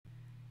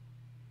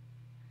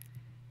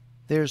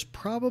There's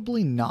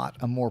probably not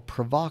a more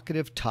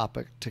provocative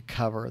topic to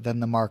cover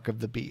than the mark of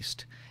the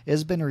beast. It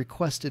has been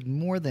requested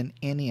more than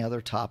any other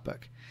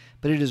topic,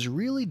 but it is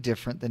really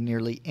different than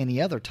nearly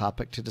any other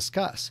topic to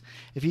discuss.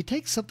 If you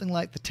take something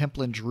like the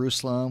temple in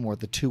Jerusalem or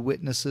the two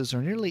witnesses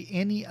or nearly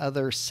any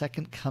other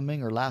second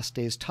coming or last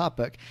days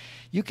topic,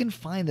 you can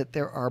find that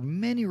there are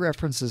many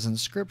references in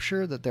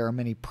Scripture, that there are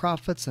many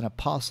prophets and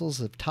apostles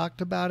that have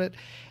talked about it,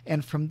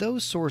 and from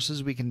those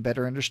sources we can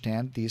better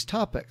understand these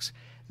topics.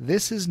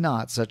 This is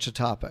not such a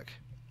topic.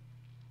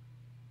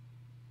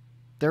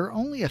 There are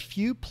only a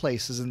few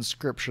places in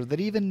Scripture that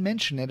even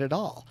mention it at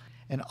all,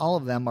 and all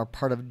of them are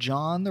part of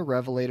John the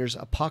Revelators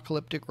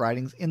Apocalyptic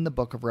writings in the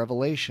book of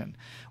Revelation,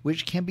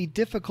 which can be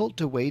difficult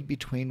to wade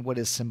between what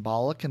is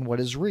symbolic and what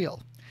is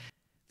real.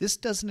 This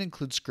doesn't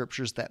include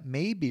scriptures that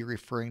may be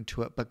referring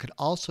to it but could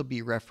also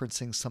be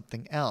referencing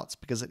something else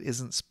because it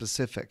isn't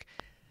specific.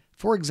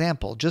 For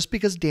example, just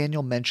because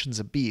Daniel mentions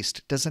a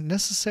beast doesn't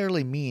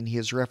necessarily mean he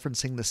is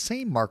referencing the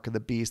same mark of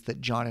the beast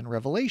that John in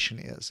Revelation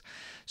is.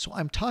 So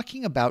I'm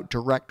talking about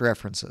direct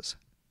references.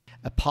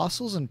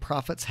 Apostles and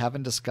prophets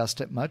haven't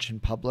discussed it much in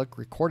public,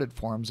 recorded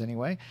forms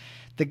anyway.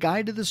 The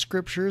Guide to the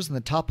Scriptures and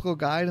the Topical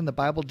Guide and the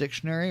Bible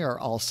Dictionary are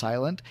all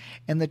silent,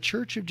 and the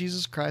Church of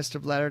Jesus Christ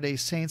of Latter-day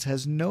Saints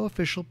has no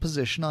official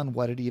position on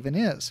what it even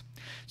is.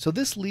 So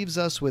this leaves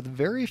us with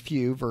very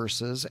few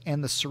verses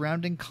and the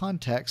surrounding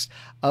context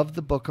of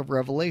the book of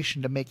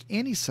Revelation to make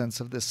any sense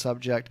of this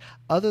subject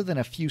other than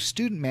a few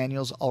student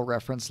manuals I'll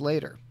reference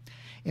later.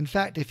 In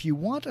fact, if you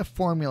want a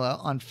formula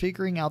on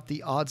figuring out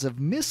the odds of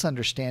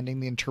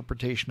misunderstanding the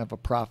interpretation of a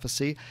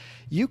prophecy,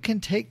 you can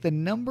take the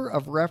number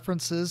of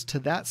references to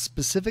that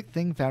specific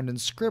thing found in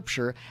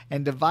Scripture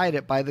and divide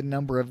it by the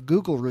number of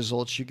Google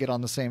results you get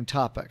on the same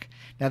topic.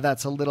 Now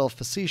that's a little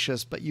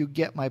facetious, but you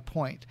get my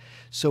point.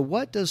 So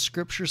what does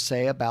Scripture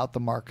say about the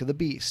mark of the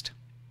beast?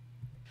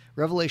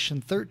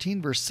 Revelation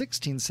 13 verse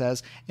 16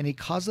 says, "And he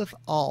causeth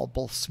all,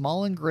 both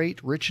small and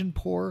great, rich and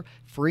poor,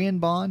 free and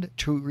bond,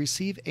 to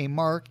receive a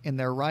mark in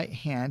their right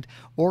hand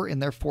or in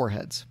their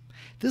foreheads."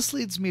 This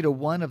leads me to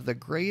one of the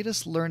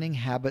greatest learning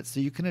habits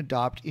that you can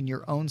adopt in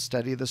your own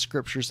study of the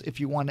Scriptures if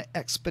you want to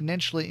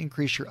exponentially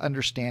increase your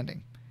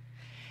understanding.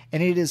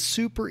 And it is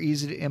super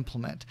easy to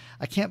implement.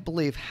 I can't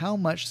believe how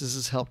much this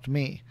has helped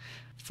me.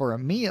 For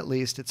me, at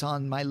least, it's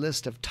on my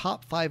list of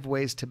top 5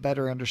 ways to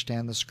better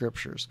understand the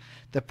Scriptures.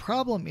 The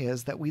problem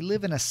is that we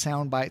live in a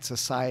soundbite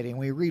society and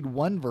we read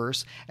one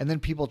verse and then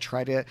people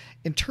try to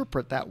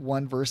interpret that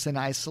one verse in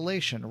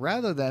isolation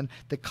rather than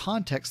the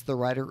context the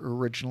writer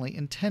originally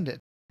intended.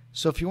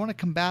 So if you want to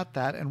combat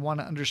that and want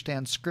to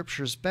understand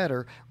Scriptures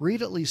better,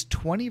 read at least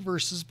 20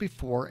 verses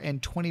before and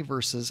 20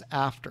 verses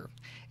after.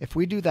 If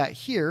we do that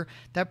here,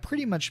 that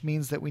pretty much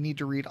means that we need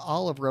to read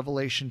all of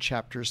Revelation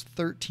chapters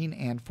 13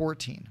 and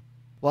 14.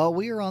 While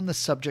we are on the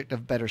subject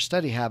of better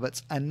study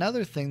habits,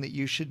 another thing that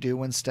you should do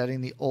when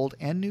studying the Old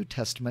and New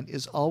Testament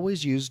is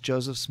always use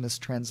Joseph Smith's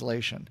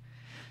translation.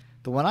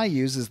 The one I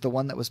use is the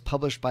one that was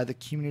published by the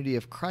Community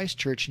of Christ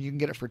Church, and you can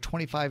get it for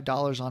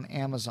 $25 on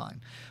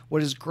Amazon.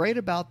 What is great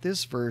about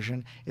this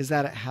version is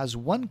that it has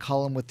one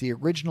column with the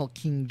original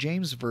King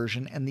James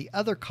Version and the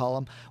other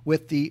column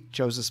with the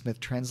Joseph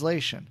Smith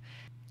translation.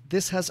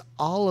 This has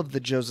all of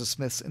the Joseph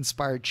Smith's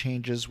inspired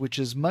changes, which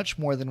is much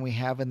more than we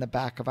have in the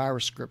back of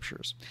our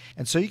scriptures.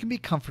 And so you can be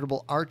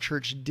comfortable our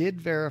church did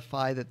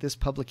verify that this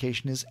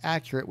publication is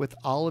accurate with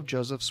all of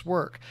Joseph's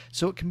work,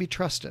 so it can be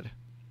trusted.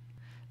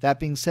 That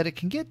being said, it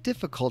can get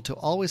difficult to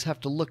always have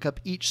to look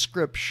up each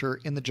scripture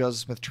in the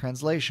Joseph Smith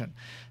translation.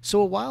 So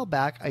a while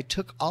back, I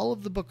took all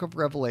of the book of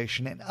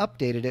Revelation and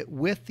updated it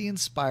with the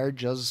inspired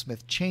Joseph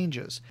Smith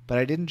changes. But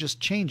I didn't just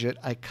change it,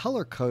 I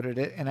color-coded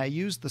it, and I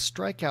used the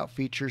strikeout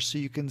feature so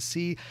you can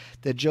see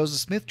the Joseph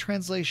Smith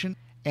translation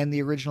and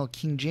the original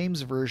King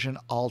James Version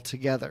all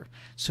together.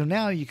 So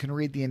now you can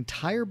read the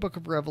entire book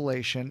of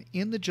Revelation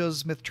in the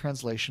Joseph Smith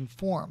translation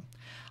form.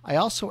 I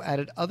also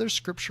added other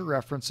scripture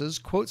references,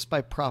 quotes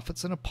by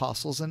prophets and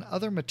apostles, and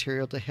other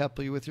material to help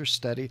you with your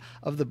study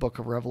of the book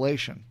of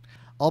Revelation.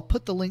 I'll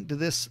put the link to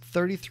this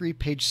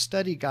 33-page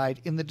study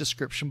guide in the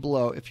description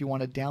below if you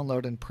want to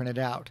download and print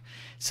it out.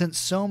 Since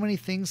so many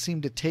things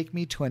seem to take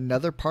me to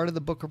another part of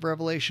the book of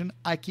Revelation,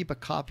 I keep a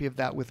copy of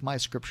that with my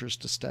scriptures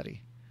to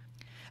study.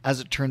 As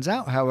it turns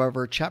out,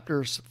 however,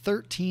 chapters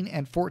 13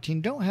 and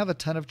 14 don't have a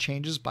ton of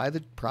changes by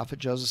the prophet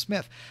Joseph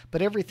Smith,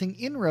 but everything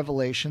in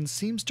Revelation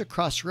seems to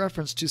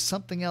cross-reference to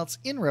something else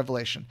in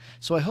Revelation,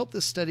 so I hope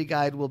this study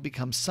guide will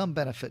become some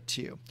benefit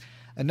to you.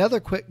 Another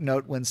quick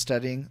note when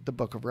studying the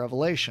book of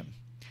Revelation.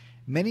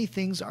 Many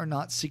things are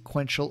not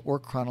sequential or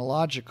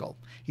chronological.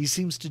 He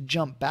seems to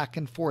jump back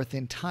and forth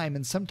in time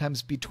and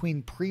sometimes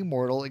between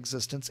premortal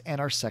existence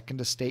and our second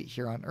estate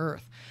here on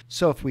earth.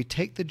 So if we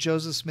take the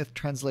Joseph Smith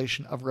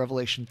translation of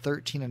Revelation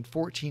 13 and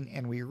 14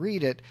 and we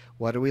read it,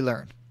 what do we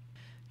learn?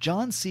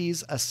 John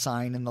sees a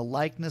sign in the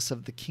likeness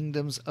of the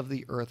kingdoms of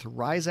the earth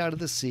rise out of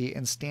the sea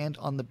and stand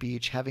on the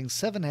beach, having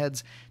 7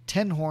 heads,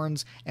 10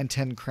 horns, and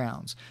 10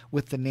 crowns,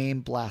 with the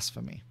name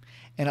blasphemy.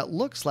 And it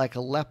looks like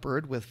a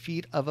leopard with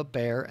feet of a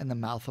bear and the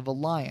mouth of a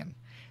lion.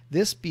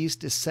 This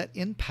beast is set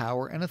in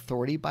power and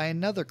authority by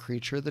another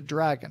creature, the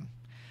dragon.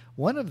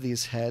 One of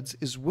these heads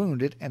is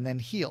wounded and then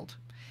healed.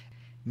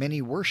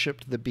 Many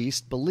worshipped the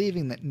beast,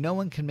 believing that no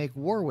one can make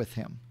war with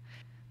him.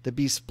 The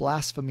beast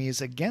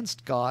blasphemies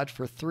against God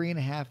for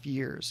 3.5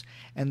 years,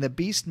 and the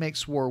beast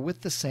makes war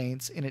with the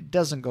saints, and it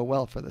doesn't go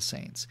well for the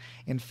saints.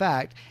 In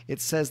fact,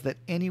 it says that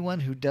anyone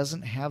who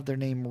doesn't have their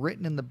name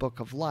written in the book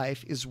of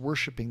life is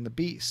worshiping the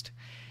beast.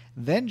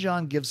 Then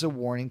John gives a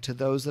warning to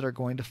those that are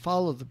going to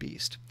follow the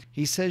beast.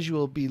 He says you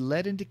will be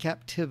led into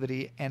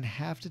captivity and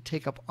have to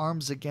take up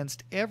arms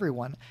against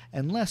everyone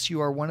unless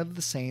you are one of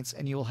the saints,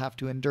 and you will have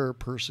to endure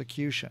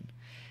persecution.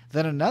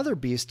 Then another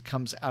beast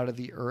comes out of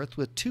the earth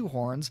with 2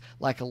 horns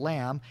like a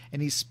lamb,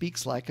 and he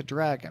speaks like a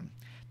dragon.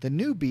 The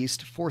new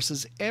beast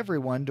forces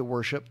everyone to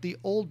worship the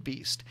old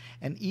beast,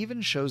 and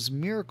even shows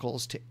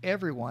miracles to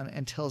everyone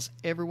and tells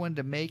everyone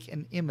to make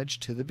an image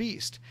to the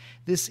beast.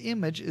 This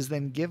image is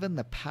then given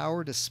the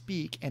power to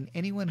speak, and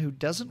anyone who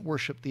doesn't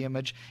worship the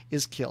image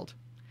is killed.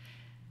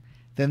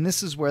 Then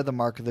this is where the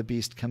mark of the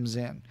beast comes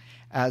in,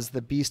 as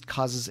the beast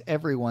causes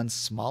everyone,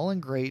 small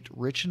and great,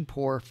 rich and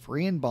poor,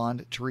 free and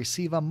bond, to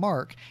receive a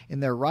mark in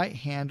their right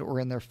hand or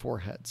in their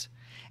foreheads.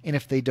 And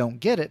if they don't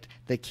get it,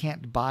 they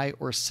can't buy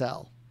or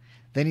sell.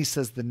 Then he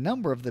says the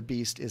number of the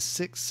beast is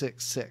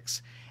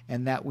 666,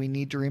 and that we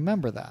need to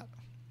remember that.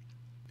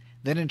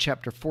 Then in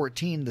chapter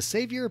 14, the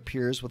Savior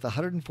appears with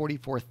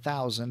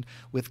 144,000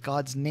 with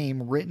God's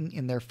name written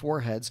in their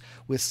foreheads,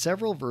 with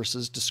several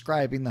verses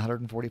describing the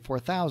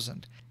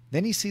 144,000.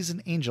 Then he sees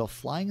an angel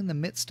flying in the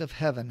midst of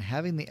heaven,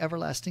 having the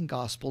everlasting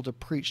gospel to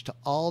preach to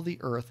all the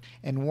earth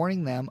and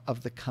warning them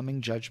of the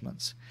coming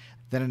judgments.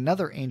 Then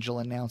another angel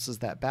announces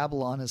that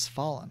Babylon is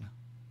fallen.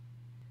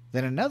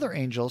 Then another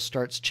angel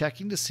starts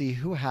checking to see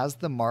who has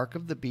the mark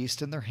of the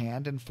beast in their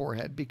hand and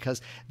forehead,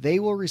 because they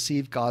will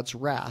receive God's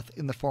wrath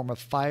in the form of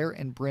fire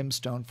and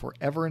brimstone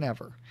forever and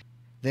ever.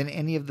 Then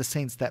any of the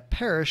saints that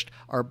perished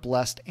are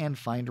blessed and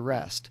find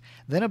rest.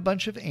 Then a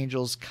bunch of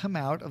angels come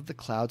out of the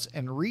clouds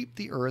and reap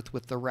the earth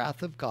with the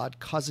wrath of God,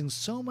 causing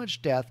so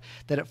much death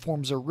that it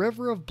forms a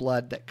river of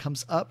blood that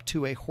comes up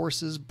to a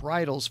horse's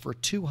bridles for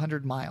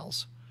 200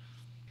 miles.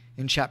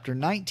 In chapter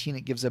 19,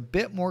 it gives a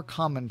bit more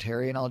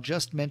commentary, and I'll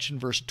just mention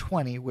verse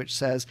 20, which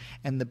says,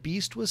 "And the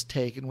beast was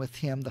taken with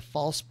him, the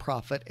false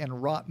prophet,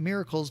 and wrought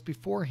miracles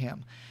before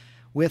him,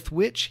 with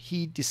which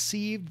he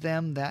deceived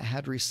them that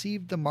had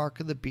received the mark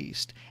of the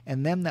beast,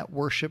 and them that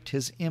worshipped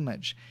his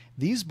image.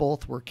 These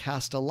both were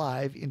cast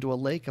alive into a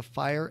lake of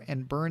fire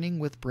and burning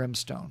with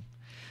brimstone."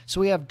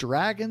 So we have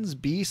dragons,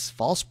 beasts,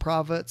 false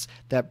prophets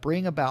that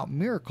bring about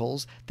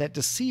miracles that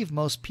deceive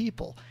most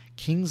people,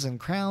 kings and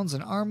crowns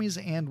and armies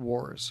and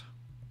wars.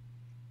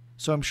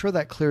 So I'm sure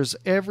that clears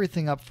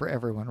everything up for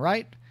everyone,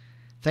 right?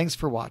 Thanks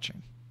for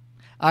watching.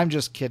 I'm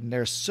just kidding.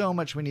 There's so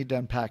much we need to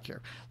unpack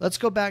here. Let's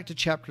go back to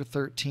chapter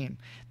 13.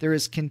 There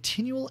is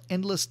continual,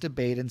 endless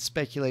debate and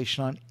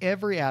speculation on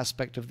every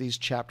aspect of these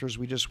chapters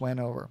we just went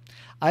over.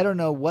 I don't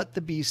know what the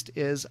beast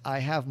is. I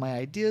have my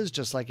ideas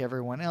just like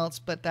everyone else,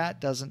 but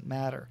that doesn't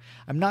matter.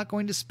 I'm not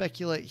going to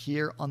speculate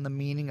here on the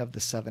meaning of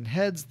the 7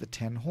 heads, the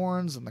 10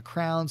 horns, and the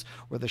crowns,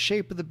 or the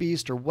shape of the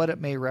beast, or what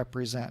it may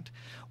represent,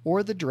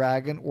 or the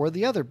dragon, or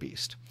the other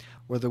beast,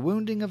 or the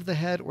wounding of the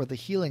head, or the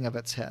healing of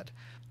its head.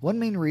 One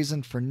main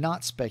reason for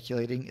not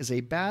speculating is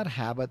a bad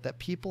habit that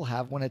people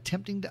have when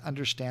attempting to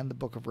understand the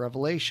book of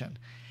Revelation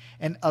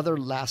and other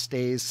last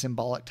days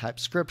symbolic type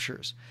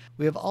scriptures.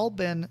 We have all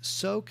been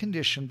so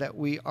conditioned that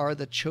we are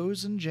the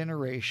chosen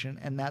generation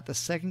and that the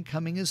second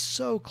coming is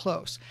so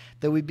close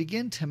that we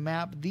begin to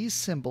map these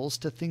symbols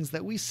to things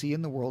that we see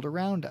in the world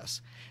around us.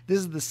 This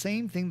is the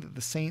same thing that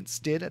the saints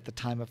did at the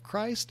time of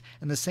Christ,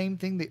 and the same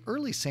thing the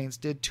early saints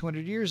did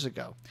 200 years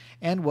ago,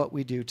 and what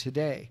we do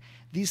today.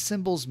 These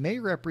symbols may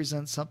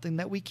represent something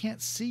that we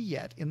can't see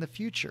yet in the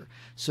future,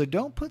 so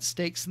don't put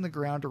stakes in the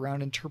ground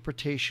around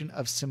interpretation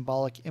of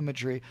symbolic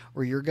imagery,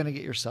 or you're going to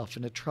get yourself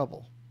into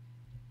trouble.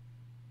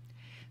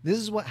 This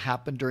is what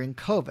happened during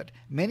COVID.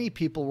 Many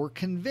people were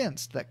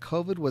convinced that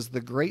COVID was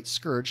the great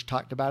scourge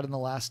talked about in the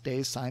last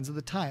days, signs of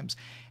the times,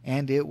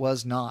 and it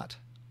was not.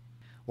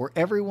 Or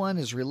everyone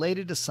is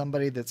related to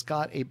somebody that's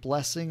got a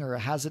blessing or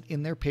has it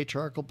in their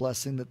patriarchal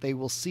blessing that they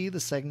will see the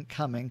second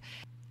coming,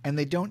 and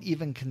they don't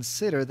even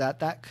consider that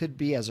that could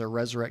be as a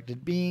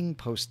resurrected being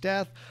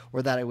post-death,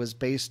 or that it was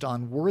based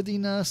on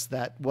worthiness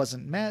that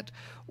wasn't met,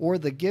 or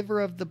the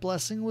giver of the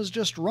blessing was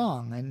just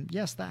wrong. And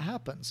yes, that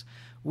happens.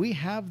 We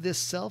have this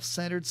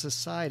self-centered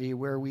society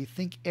where we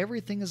think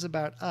everything is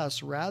about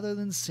us, rather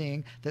than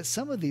seeing that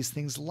some of these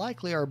things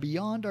likely are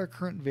beyond our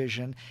current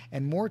vision,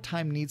 and more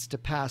time needs to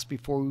pass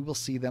before we will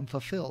see them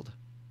fulfilled.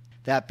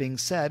 That being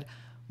said,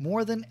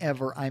 more than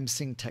ever, I'm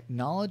seeing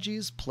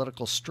technologies,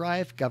 political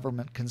strife,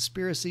 government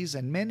conspiracies,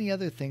 and many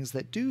other things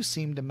that do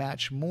seem to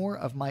match more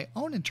of my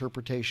own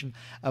interpretation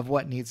of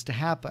what needs to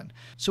happen.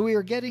 So we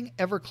are getting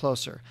ever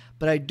closer,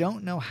 but I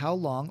don't know how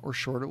long or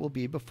short it will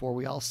be before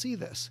we all see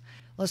this.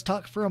 Let's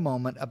talk for a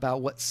moment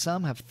about what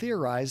some have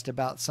theorized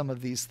about some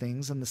of these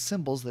things and the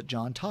symbols that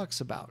John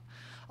talks about.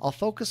 I'll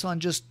focus on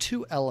just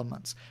two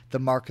elements, the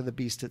mark of the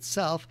beast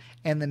itself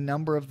and the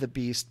number of the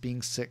beast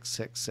being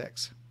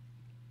 666.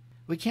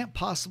 We can't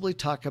possibly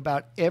talk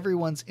about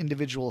everyone's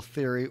individual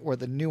theory or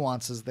the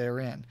nuances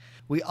therein.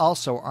 We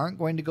also aren't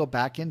going to go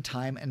back in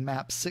time and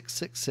map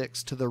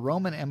 666 to the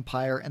Roman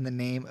Empire and the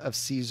name of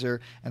Caesar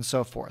and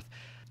so forth.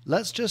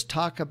 Let's just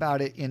talk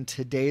about it in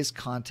today's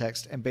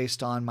context, and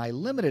based on my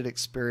limited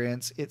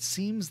experience, it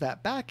seems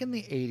that back in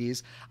the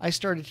 80s, I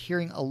started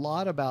hearing a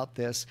lot about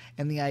this,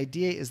 and the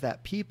idea is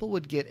that people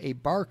would get a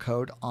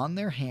barcode on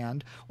their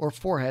hand or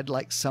forehead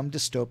like some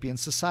dystopian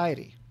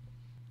society.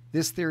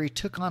 This theory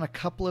took on a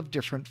couple of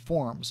different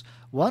forms.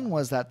 One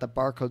was that the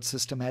barcode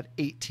system had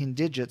 18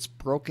 digits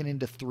broken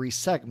into 3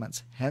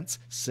 segments, hence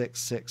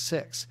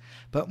 666.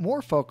 But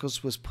more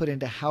focus was put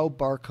into how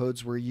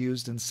barcodes were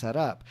used and set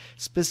up,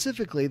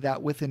 specifically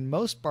that within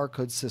most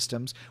barcode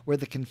systems, where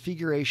the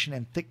configuration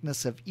and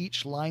thickness of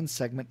each line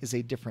segment is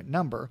a different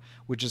number,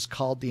 which is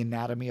called the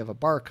anatomy of a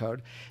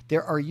barcode,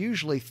 there are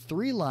usually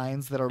 3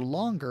 lines that are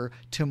longer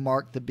to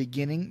mark the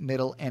beginning,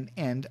 middle, and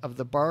end of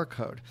the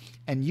barcode,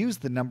 and use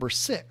the number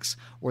 6,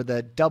 or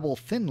the double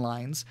thin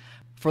lines,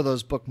 for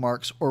those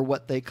bookmarks, or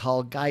what they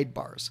call guide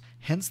bars.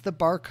 Hence the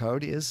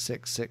barcode is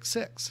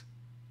 666.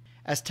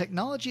 As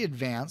technology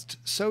advanced,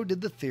 so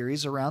did the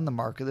theories around the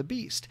mark of the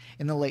beast.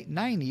 In the late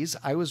 90s,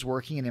 I was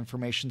working in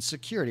information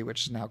security,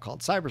 which is now called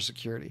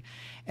cybersecurity,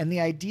 and the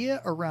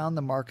idea around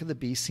the mark of the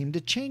beast seemed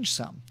to change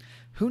some.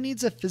 Who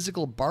needs a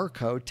physical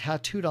barcode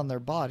tattooed on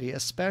their body,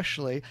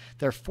 especially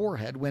their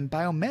forehead, when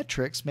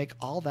biometrics make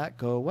all that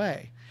go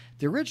away?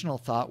 The original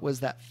thought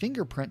was that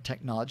fingerprint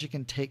technology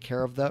can take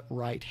care of the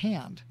right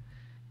hand.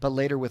 But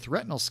later with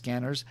retinal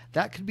scanners,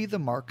 that could be the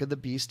mark of the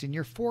beast in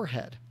your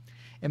forehead.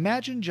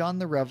 Imagine John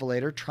the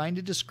Revelator trying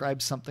to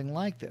describe something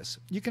like this.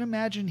 You can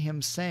imagine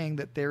him saying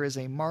that there is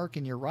a mark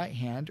in your right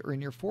hand or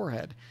in your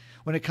forehead.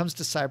 When it comes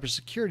to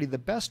cybersecurity, the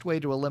best way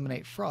to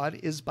eliminate fraud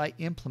is by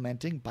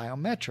implementing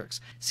biometrics.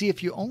 See,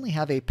 if you only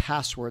have a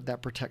password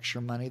that protects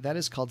your money, that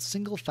is called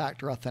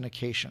single-factor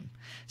authentication,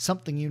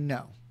 something you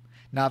know.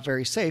 Not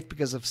very safe,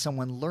 because if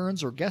someone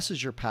learns or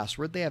guesses your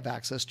password, they have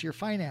access to your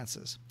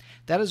finances.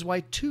 That is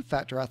why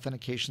two-factor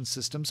authentication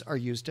systems are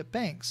used at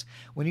banks.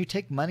 When you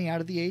take money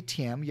out of the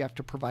ATM, you have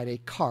to provide a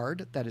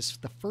card, that is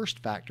the first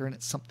factor, and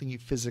it's something you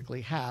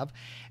physically have,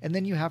 and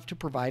then you have to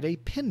provide a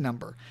PIN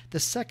number, the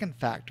second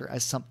factor,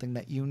 as something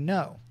that you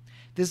know.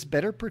 This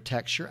better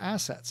protects your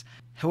assets.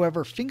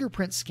 However,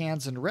 fingerprint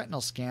scans and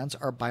retinal scans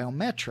are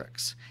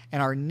biometrics,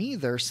 and are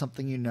neither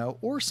something you know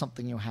or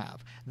something you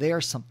have. They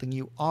are something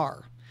you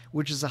are,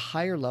 which is a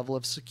higher level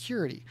of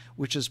security,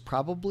 which is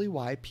probably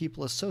why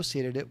people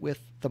associated it with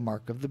the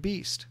mark of the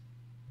beast.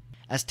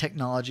 As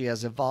technology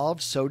has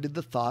evolved, so did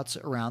the thoughts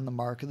around the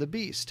mark of the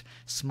beast.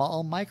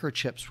 Small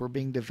microchips were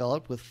being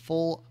developed with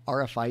full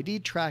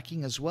RFID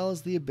tracking, as well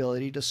as the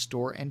ability to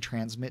store and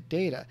transmit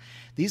data.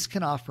 These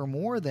can offer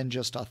more than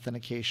just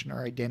authentication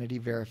or identity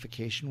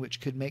verification,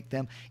 which could make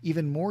them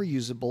even more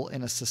usable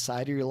in a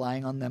society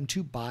relying on them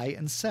to buy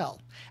and sell,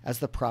 as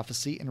the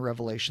prophecy in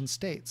Revelation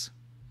states.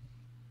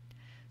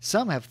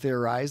 Some have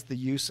theorized the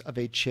use of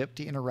a chip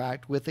to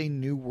interact with a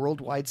new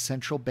worldwide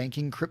central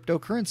banking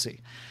cryptocurrency.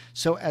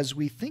 So as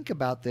we think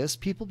about this,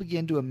 people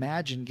begin to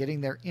imagine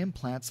getting their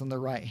implants on the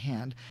right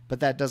hand, but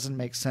that doesn't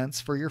make sense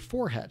for your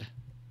forehead.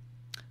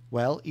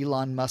 Well,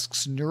 Elon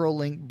Musk's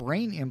Neuralink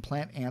brain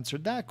implant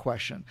answered that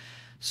question.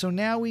 So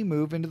now we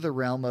move into the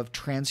realm of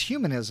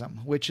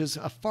transhumanism, which is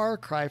a far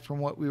cry from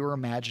what we were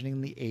imagining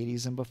in the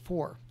 80s and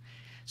before.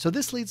 So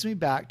this leads me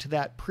back to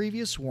that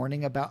previous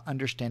warning about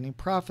understanding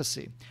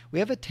prophecy. We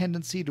have a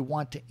tendency to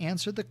want to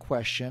answer the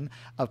question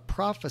of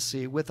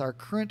prophecy with our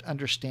current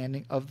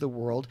understanding of the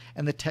world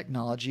and the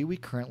technology we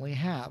currently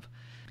have.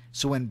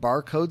 So when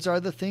barcodes are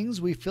the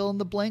things, we fill in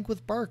the blank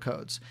with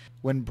barcodes.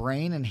 When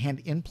brain and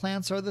hand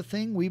implants are the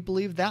thing, we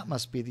believe that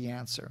must be the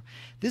answer.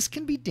 This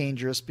can be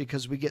dangerous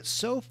because we get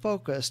so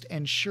focused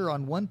and sure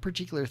on one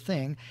particular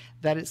thing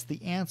that it's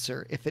the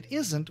answer. If it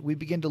isn't, we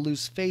begin to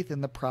lose faith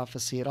in the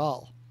prophecy at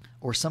all.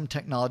 Or some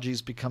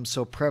technologies become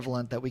so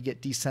prevalent that we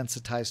get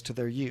desensitized to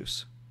their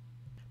use.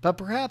 But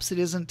perhaps it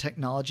isn't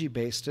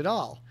technology-based at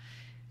all.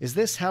 Is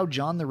this how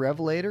John the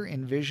Revelator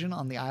in vision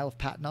on the Isle of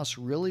Patmos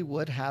really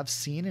would have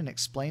seen and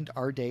explained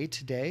our day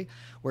today,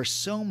 where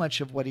so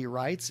much of what he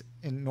writes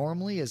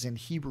normally is in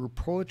Hebrew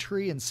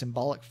poetry and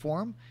symbolic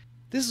form?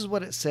 This is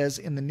what it says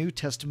in the New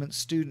Testament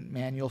student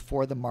manual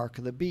for the mark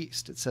of the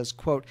beast. It says,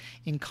 quote,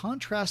 "In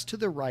contrast to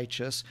the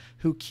righteous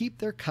who keep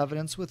their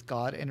covenants with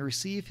God and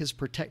receive his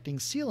protecting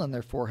seal in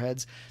their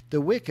foreheads, the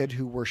wicked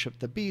who worship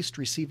the beast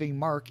receive a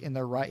mark in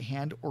their right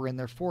hand or in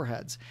their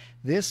foreheads.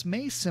 This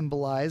may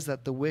symbolize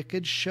that the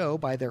wicked show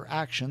by their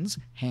actions,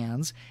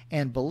 hands,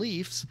 and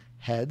beliefs,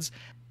 heads,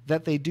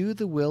 that they do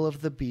the will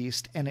of the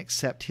beast and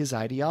accept his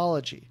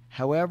ideology.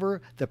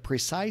 However, the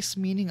precise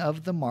meaning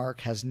of the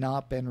mark has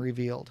not been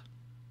revealed."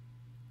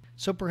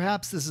 So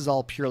perhaps this is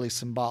all purely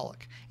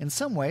symbolic. In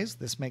some ways,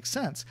 this makes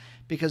sense,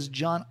 because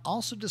John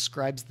also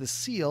describes the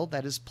seal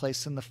that is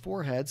placed in the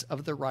foreheads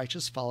of the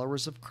righteous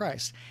followers of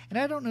Christ. And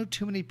I don't know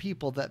too many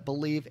people that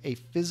believe a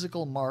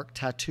physical mark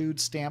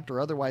tattooed, stamped, or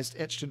otherwise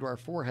etched into our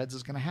foreheads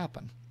is going to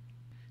happen.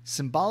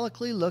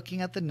 Symbolically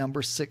looking at the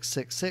number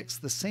 666,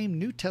 the same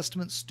New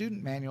Testament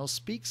student manual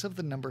speaks of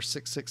the number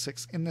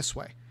 666 in this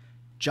way.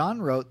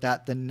 John wrote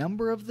that the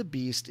number of the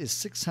beast is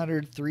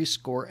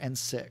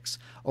 666.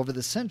 Over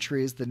the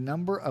centuries, the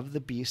number of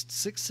the beast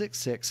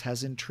 666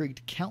 has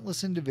intrigued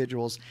countless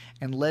individuals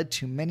and led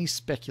to many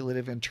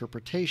speculative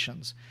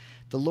interpretations.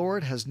 The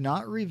Lord has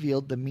not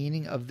revealed the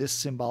meaning of this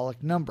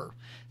symbolic number.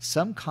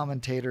 Some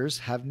commentators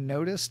have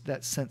noticed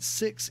that since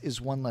 6 is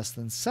 1 less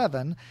than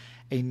 7,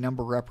 a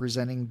number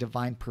representing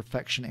divine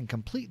perfection and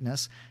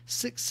completeness,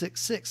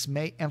 666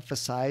 may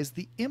emphasize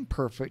the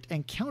imperfect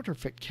and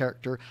counterfeit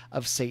character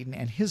of Satan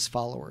and his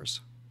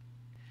followers.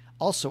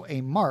 Also, a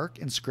mark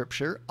in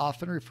Scripture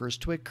often refers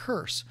to a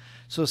curse.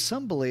 So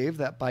some believe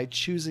that by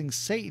choosing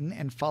Satan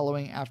and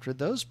following after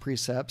those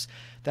precepts,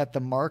 that the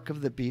mark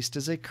of the beast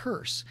is a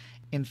curse.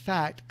 In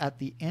fact, at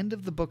the end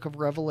of the book of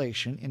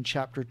Revelation, in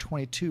chapter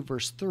 22,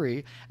 verse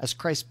 3, as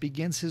Christ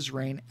begins his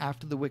reign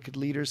after the wicked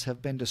leaders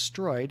have been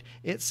destroyed,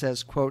 it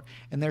says, quote,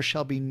 "And there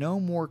shall be no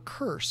more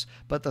curse,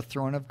 but the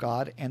throne of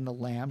God and the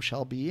Lamb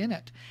shall be in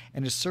it,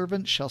 and his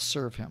servants shall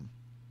serve him."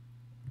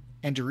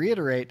 And to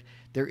reiterate,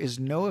 there is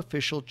no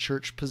official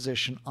church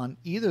position on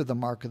either the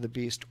mark of the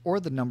beast or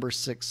the number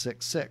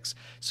 666.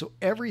 So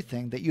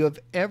everything that you have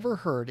ever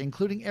heard,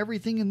 including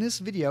everything in this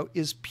video,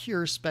 is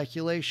pure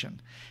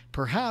speculation.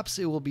 Perhaps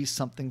it will be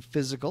something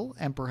physical,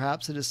 and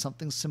perhaps it is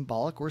something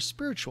symbolic or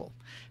spiritual.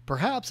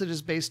 Perhaps it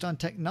is based on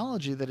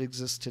technology that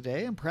exists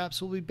today, and perhaps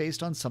it will be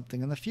based on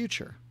something in the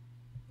future.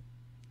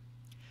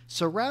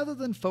 So rather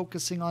than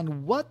focusing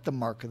on what the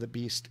mark of the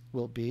beast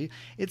will be,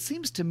 it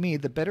seems to me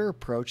the better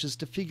approach is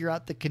to figure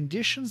out the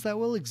conditions that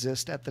will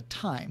exist at the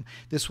time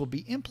this will be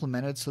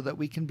implemented so that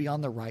we can be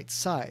on the right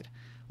side.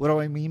 What do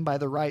I mean by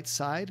the right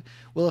side?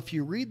 Well, if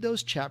you read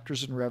those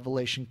chapters in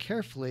Revelation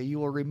carefully, you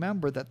will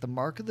remember that the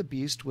mark of the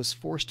beast was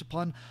forced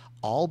upon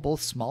all,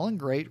 both small and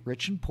great,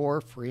 rich and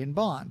poor, free and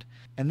bond.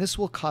 And this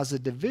will cause a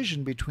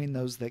division between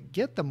those that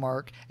get the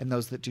mark and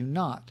those that do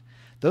not.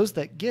 Those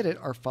that get it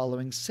are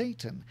following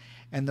Satan,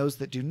 and those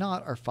that do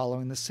not are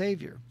following the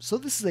Savior. So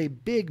this is a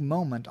big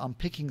moment on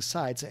picking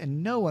sides,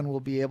 and no one will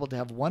be able to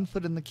have one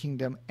foot in the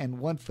kingdom and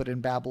one foot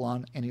in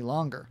Babylon any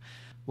longer.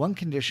 One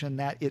condition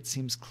that it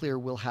seems clear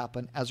will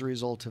happen as a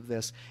result of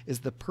this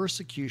is the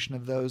persecution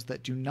of those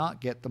that do not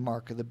get the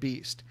mark of the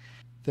beast.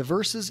 The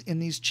verses in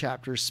these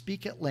chapters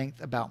speak at length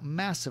about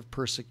massive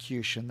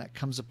persecution that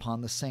comes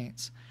upon the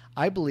saints.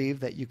 I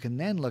believe that you can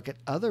then look at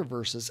other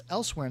verses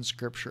elsewhere in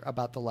Scripture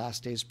about the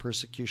last days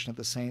persecution of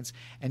the saints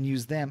and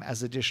use them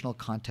as additional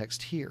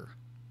context here.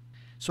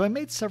 So I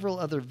made several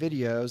other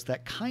videos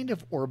that kind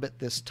of orbit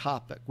this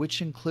topic,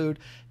 which include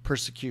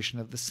persecution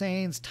of the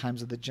saints,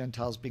 times of the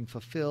Gentiles being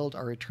fulfilled,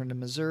 our return to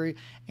Missouri,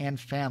 and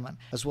famine,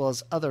 as well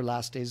as other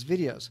last days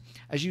videos.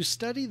 As you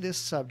study this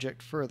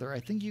subject further, I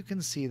think you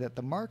can see that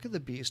the mark of the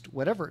beast,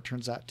 whatever it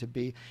turns out to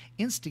be,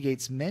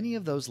 instigates many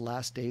of those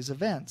last days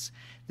events.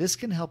 This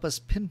can help us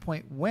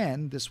pinpoint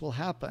when this will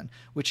happen,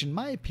 which in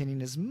my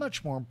opinion is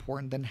much more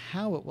important than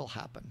how it will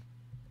happen.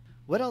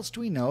 What else do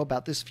we know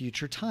about this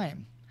future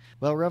time?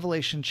 Well,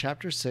 Revelation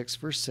chapter 6,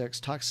 verse 6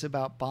 talks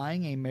about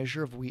buying a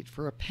measure of wheat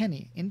for a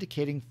penny,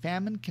 indicating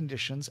famine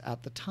conditions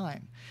at the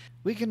time.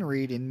 We can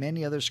read in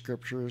many other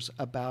scriptures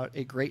about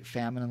a great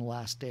famine in the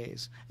last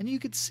days, and you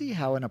could see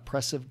how an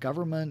oppressive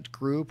government,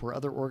 group, or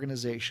other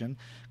organization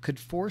could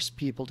force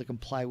people to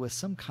comply with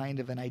some kind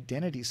of an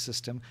identity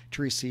system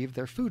to receive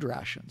their food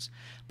rations.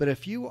 But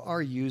if you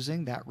are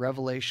using that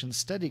Revelation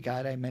study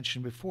guide I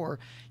mentioned before,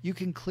 you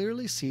can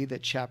clearly see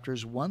that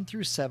chapters 1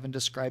 through 7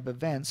 describe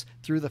events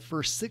through the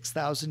first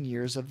 6,000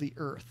 years of the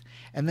earth,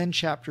 and then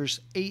chapters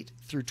 8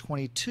 through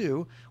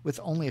 22, with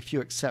only a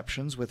few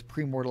exceptions with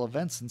premortal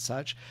events and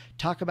such,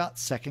 talk about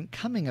second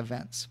coming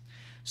events.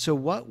 So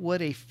what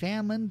would a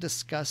famine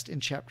discussed in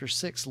chapter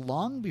 6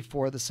 long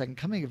before the second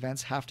coming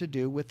events have to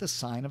do with the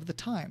sign of the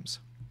times?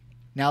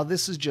 Now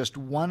this is just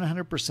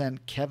 100%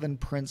 Kevin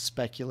Prince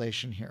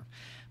speculation here,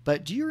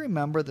 but do you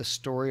remember the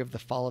story of the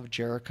fall of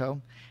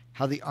Jericho?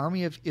 How the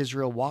army of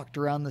Israel walked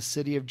around the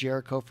city of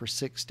Jericho for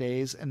 6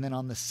 days, and then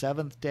on the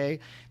 7th day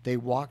they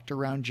walked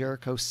around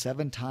Jericho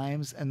 7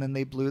 times, and then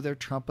they blew their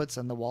trumpets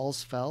and the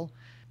walls fell?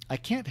 I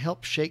can't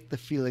help shake the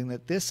feeling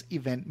that this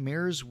event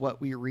mirrors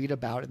what we read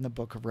about in the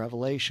book of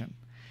Revelation.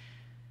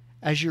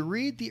 As you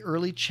read the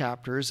early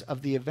chapters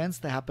of the events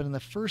that happened in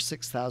the first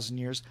 6,000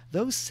 years,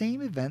 those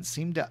same events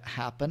seem to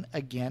happen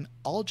again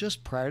all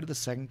just prior to the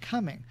second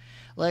coming.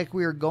 Like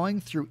we are going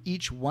through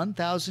each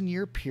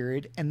 1,000-year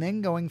period and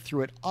then going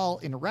through it all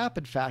in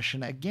rapid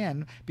fashion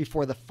again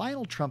before the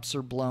final trumps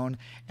are blown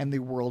and the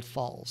world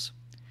falls.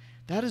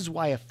 That is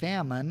why a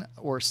famine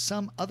or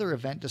some other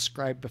event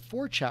described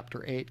before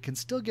chapter 8 can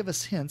still give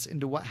us hints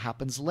into what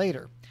happens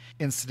later.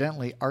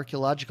 Incidentally,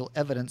 archaeological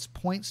evidence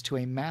points to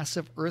a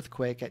massive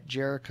earthquake at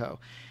Jericho.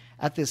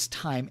 at this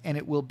time, and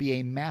it will be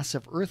a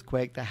massive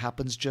earthquake that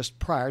happens just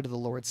prior to the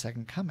Lord's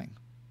second coming.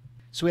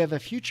 So we have a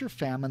future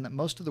famine that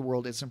most of the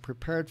world isn't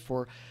prepared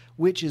for,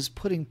 which is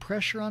putting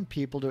pressure on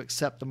people to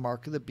accept the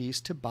mark of the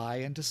beast, to buy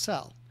and to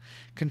sell.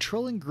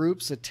 Controlling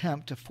groups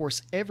attempt to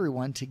force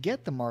everyone to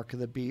get the mark of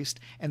the beast,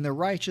 and the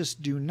righteous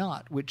do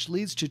not, which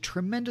leads to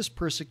tremendous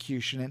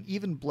persecution and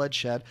even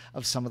bloodshed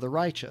of some of the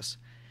righteous.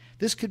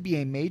 This could be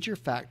a major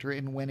factor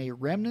in when a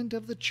remnant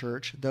of the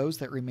church, those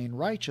that remain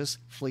righteous,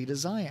 flee to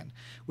Zion,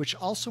 which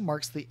also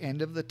marks the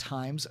end of the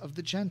times of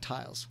the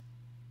Gentiles.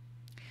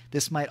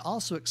 This might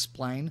also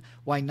explain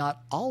why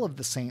not all of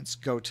the saints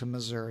go to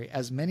Missouri,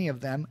 as many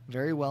of them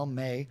very well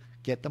may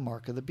get the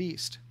mark of the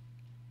beast.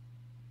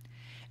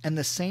 And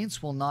the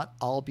saints will not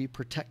all be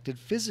protected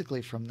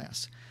physically from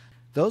this.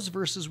 Those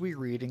verses we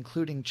read,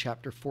 including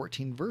chapter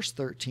 14, verse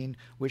 13,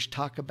 which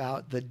talk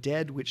about the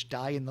dead which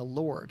die in the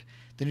Lord.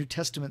 The New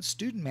Testament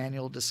Student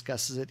Manual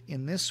discusses it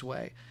in this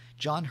way.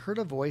 John heard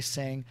a voice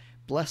saying,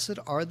 "Blessed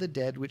are the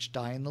dead which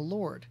die in the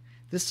Lord."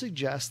 This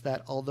suggests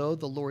that although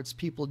the Lord's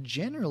people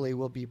generally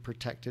will be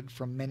protected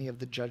from many of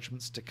the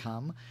judgments to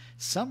come,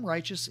 some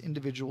righteous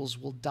individuals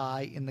will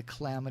die in the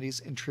calamities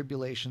and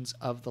tribulations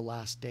of the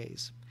last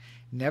days.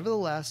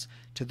 Nevertheless,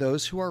 to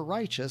those who are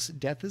righteous,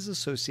 death is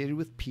associated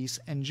with peace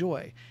and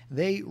joy.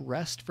 They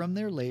rest from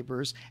their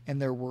labors,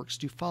 and their works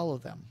do follow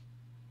them.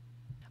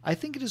 I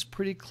think it is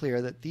pretty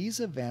clear that these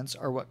events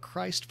are what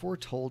Christ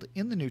foretold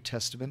in the New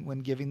Testament when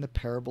giving the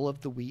parable of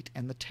the wheat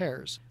and the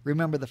tares.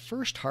 Remember, the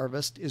first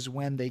harvest is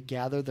when they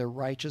gather the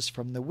righteous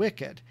from the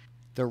wicked.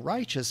 The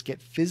righteous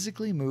get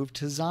physically moved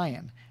to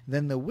Zion.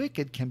 Then the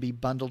wicked can be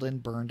bundled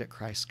and burned at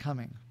Christ's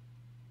coming.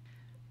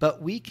 But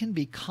we can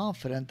be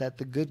confident that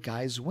the good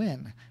guys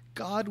win.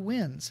 God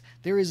wins.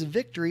 There is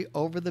victory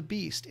over the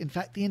beast. In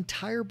fact, the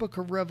entire book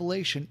of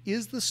Revelation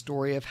is the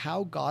story of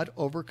how God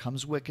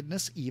overcomes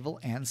wickedness, evil,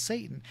 and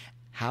Satan.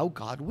 How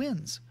God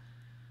wins.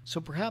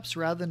 So perhaps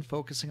rather than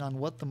focusing on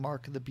what the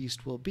mark of the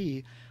beast will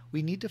be,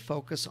 we need to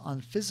focus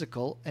on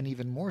physical and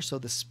even more so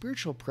the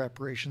spiritual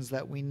preparations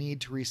that we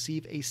need to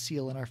receive a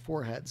seal in our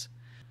foreheads.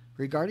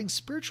 Regarding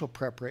spiritual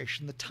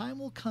preparation, the time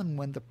will come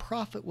when the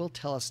prophet will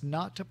tell us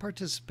not to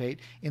participate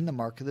in the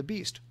mark of the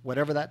beast,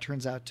 whatever that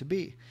turns out to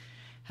be.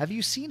 Have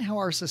you seen how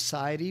our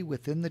society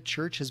within the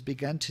church has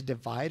begun to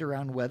divide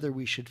around whether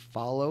we should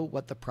follow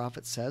what the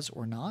prophet says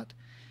or not?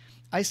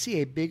 I see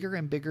a bigger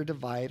and bigger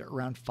divide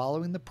around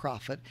following the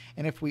prophet,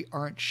 and if we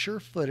aren't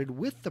sure-footed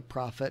with the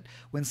prophet,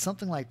 when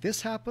something like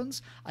this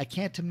happens, I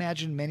can't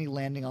imagine many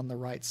landing on the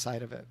right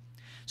side of it.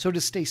 So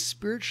to stay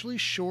spiritually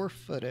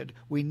sure-footed,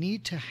 we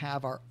need to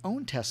have our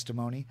own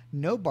testimony,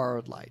 no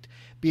borrowed light,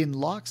 be in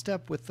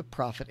lockstep with the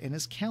prophet and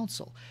his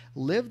counsel,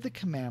 live the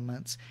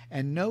commandments,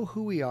 and know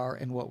who we are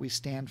and what we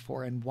stand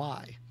for and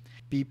why.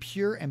 Be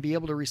pure and be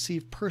able to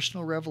receive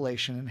personal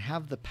revelation and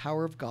have the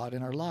power of God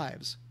in our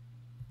lives.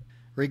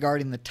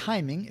 Regarding the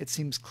timing, it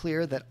seems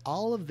clear that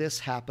all of this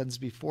happens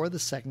before the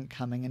second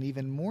coming, and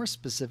even more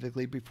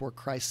specifically before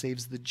Christ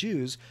saves the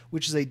Jews,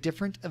 which is a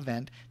different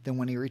event than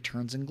when he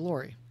returns in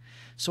glory.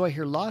 So I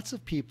hear lots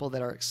of people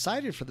that are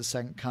excited for the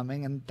second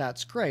coming, and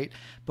that's great,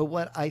 but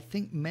what I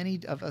think many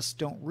of us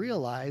don't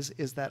realize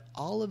is that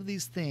all of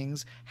these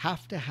things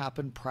have to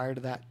happen prior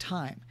to that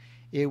time.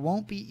 It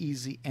won't be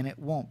easy, and it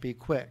won't be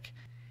quick.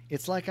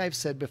 It's like I've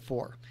said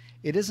before.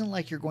 It isn't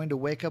like you're going to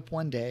wake up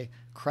one day,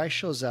 Christ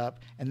shows up,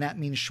 and that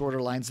means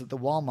shorter lines at the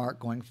Walmart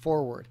going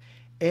forward.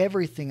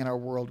 Everything in our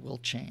world will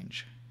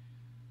change.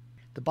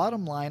 The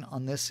bottom line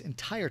on this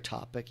entire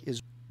topic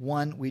is,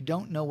 1, we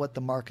don't know what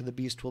the mark of the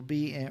beast will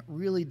be, and it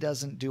really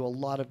doesn't do a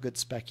lot of good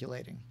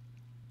speculating.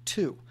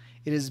 2,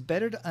 it is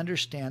better to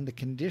understand the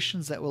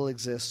conditions that will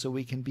exist so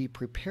we can be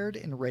prepared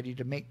and ready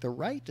to make the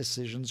right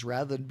decisions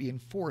rather than being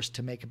forced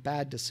to make a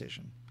bad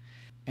decision.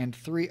 And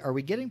 3, are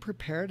we getting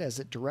prepared as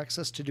it directs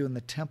us to do in the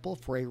temple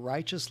for a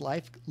righteous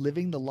life,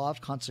 living the law of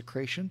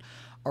consecration?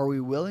 Are we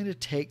willing to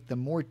take the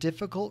more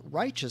difficult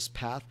righteous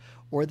path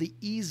or the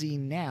easy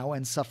now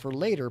and suffer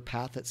later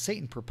path that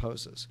Satan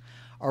proposes?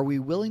 Are we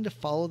willing to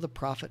follow the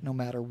prophet no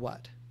matter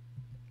what?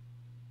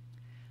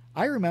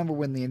 I remember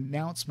when the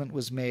announcement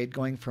was made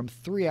going from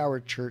 3-hour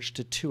church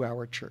to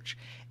 2-hour church.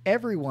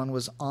 Everyone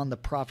was on the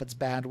prophet's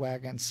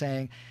bandwagon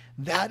saying,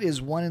 that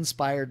is one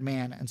inspired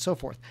man, and so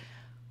forth.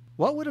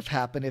 What would have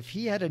happened if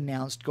he had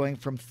announced going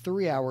from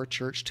 3-hour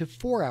church to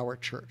 4-hour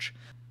church?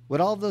 Would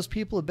all of those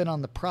people have been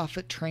on the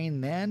prophet train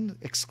then,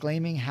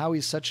 exclaiming how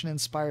he's such an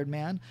inspired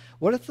man?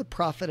 What if the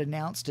prophet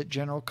announced at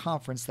General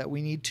Conference that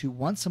we need to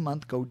once a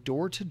month go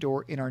door to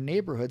door in our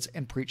neighborhoods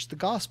and preach the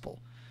gospel?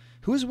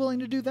 Who is willing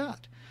to do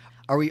that?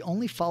 Are we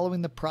only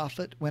following the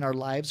prophet when our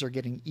lives are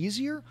getting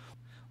easier?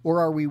 Or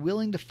are we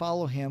willing to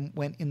follow him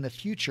when in the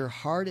future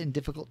hard and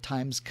difficult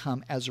times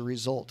come as a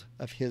result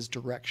of his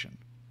direction?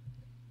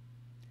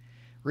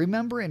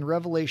 Remember in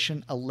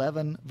Revelation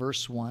 11,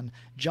 verse 1,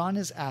 John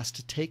is asked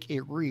to take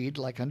a reed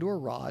like unto a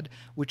rod,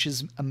 which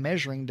is a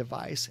measuring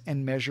device,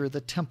 and measure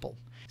the temple.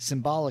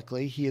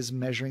 Symbolically, he is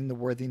measuring the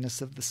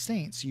worthiness of the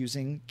saints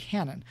using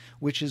canon,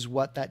 which is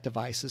what that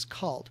device is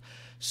called.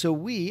 So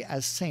we,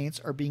 as saints,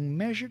 are being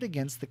measured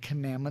against the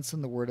commandments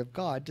and the Word of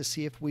God to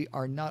see if we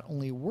are not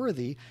only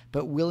worthy,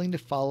 but willing to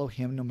follow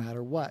him no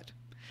matter what.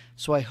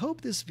 So I hope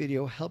this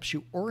video helps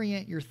you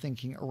orient your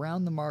thinking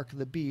around the mark of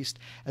the beast,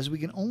 as we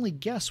can only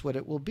guess what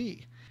it will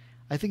be.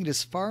 I think it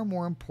is far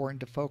more important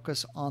to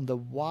focus on the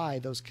why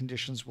those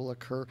conditions will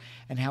occur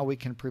and how we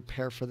can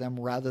prepare for them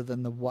rather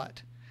than the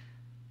what.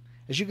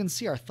 As you can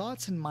see, our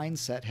thoughts and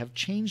mindset have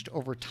changed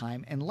over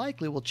time and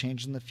likely will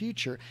change in the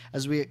future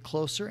as we get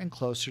closer and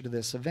closer to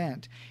this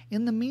event.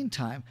 In the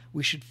meantime,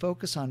 we should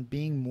focus on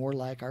being more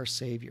like our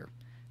Savior.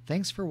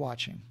 Thanks for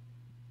watching.